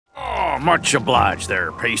much obliged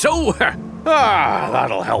there, Peso.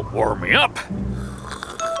 That'll help warm me up.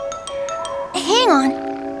 Hang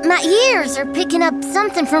on. My ears are picking up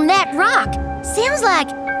something from that rock. Sounds like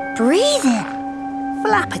breathing.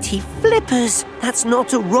 Flappity flippers. That's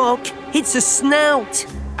not a rock. It's a snout.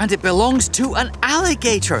 And it belongs to an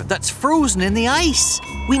alligator that's frozen in the ice.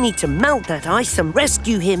 We need to melt that ice and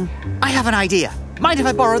rescue him. I have an idea. Mind if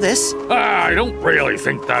I borrow this? I don't really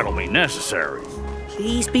think that'll be necessary.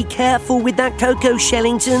 Please be careful with that Coco,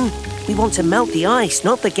 Shellington. We want to melt the ice,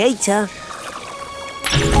 not the gator.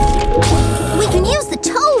 We can use the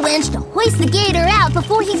tow winch to hoist the gator out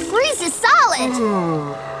before he freezes solid.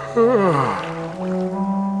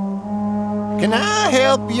 Can I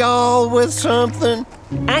help y'all with something?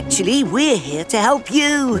 Actually, we're here to help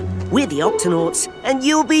you. We're the Octonauts, and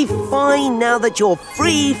you'll be fine now that you're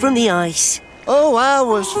free from the ice. Oh, I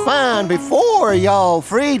was fine before y'all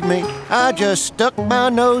freed me. I just stuck my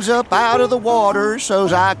nose up out of the water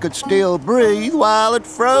so's I could still breathe while it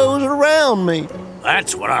froze around me.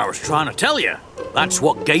 That's what I was trying to tell you. That's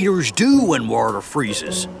what gators do when water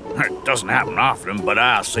freezes. It doesn't happen often, but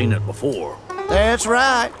I've seen it before. That's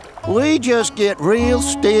right. We just get real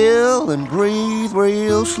still and breathe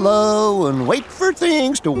real slow and wait for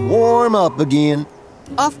things to warm up again.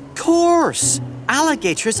 Of course!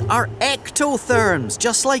 Alligators are ectotherms,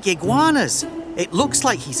 just like iguanas. It looks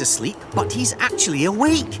like he's asleep, but he's actually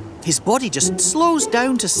awake. His body just slows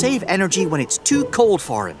down to save energy when it's too cold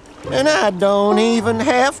for him. And I don't even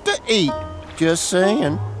have to eat. Just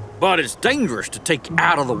saying. But it's dangerous to take you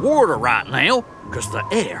out of the water right now, because the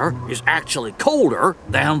air is actually colder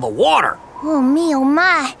than the water. Oh, me, oh,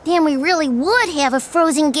 my. Then we really would have a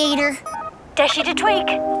frozen gator. Dashy to Tweak,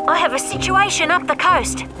 I have a situation up the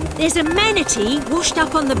coast. There's a manatee washed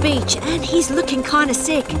up on the beach, and he's looking kind of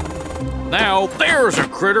sick. Now, there's a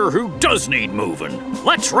critter who does need moving.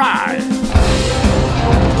 Let's ride.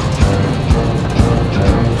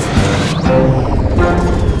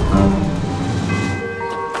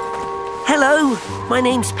 Hello, my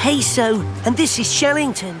name's Peso, and this is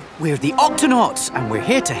Shellington. We're the Octonauts, and we're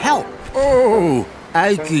here to help. Oh,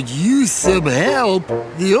 I could use some help.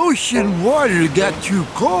 The ocean water got too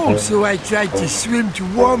cold, so I tried to swim to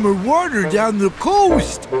warmer water down the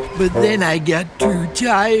coast. But then I got too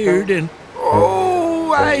tired and,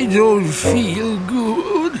 oh, I don't feel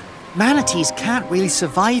good. Manatees can't really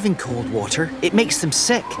survive in cold water. It makes them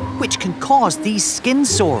sick, which can cause these skin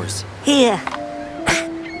sores. Here.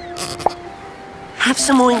 Have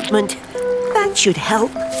some ointment. That should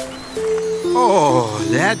help. Oh,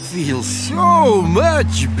 that feels so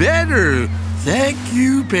much better. Thank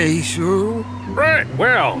you, Peso. Right,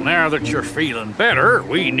 well, now that you're feeling better,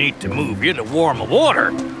 we need to move you to warmer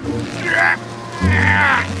water.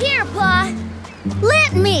 Here, Pa.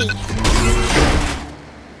 Let me.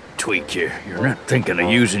 Tweak, you're not thinking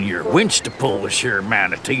of using your winch to pull this here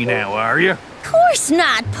manatee now, are you? Of course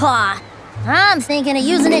not, Pa. I'm thinking of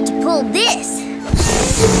using it to pull this.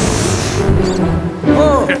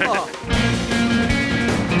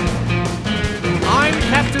 I'm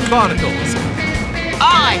Captain Barnacles.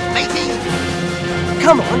 Aye, matey.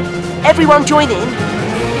 Come on, everyone join in.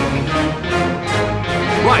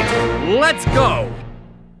 Right, let's go.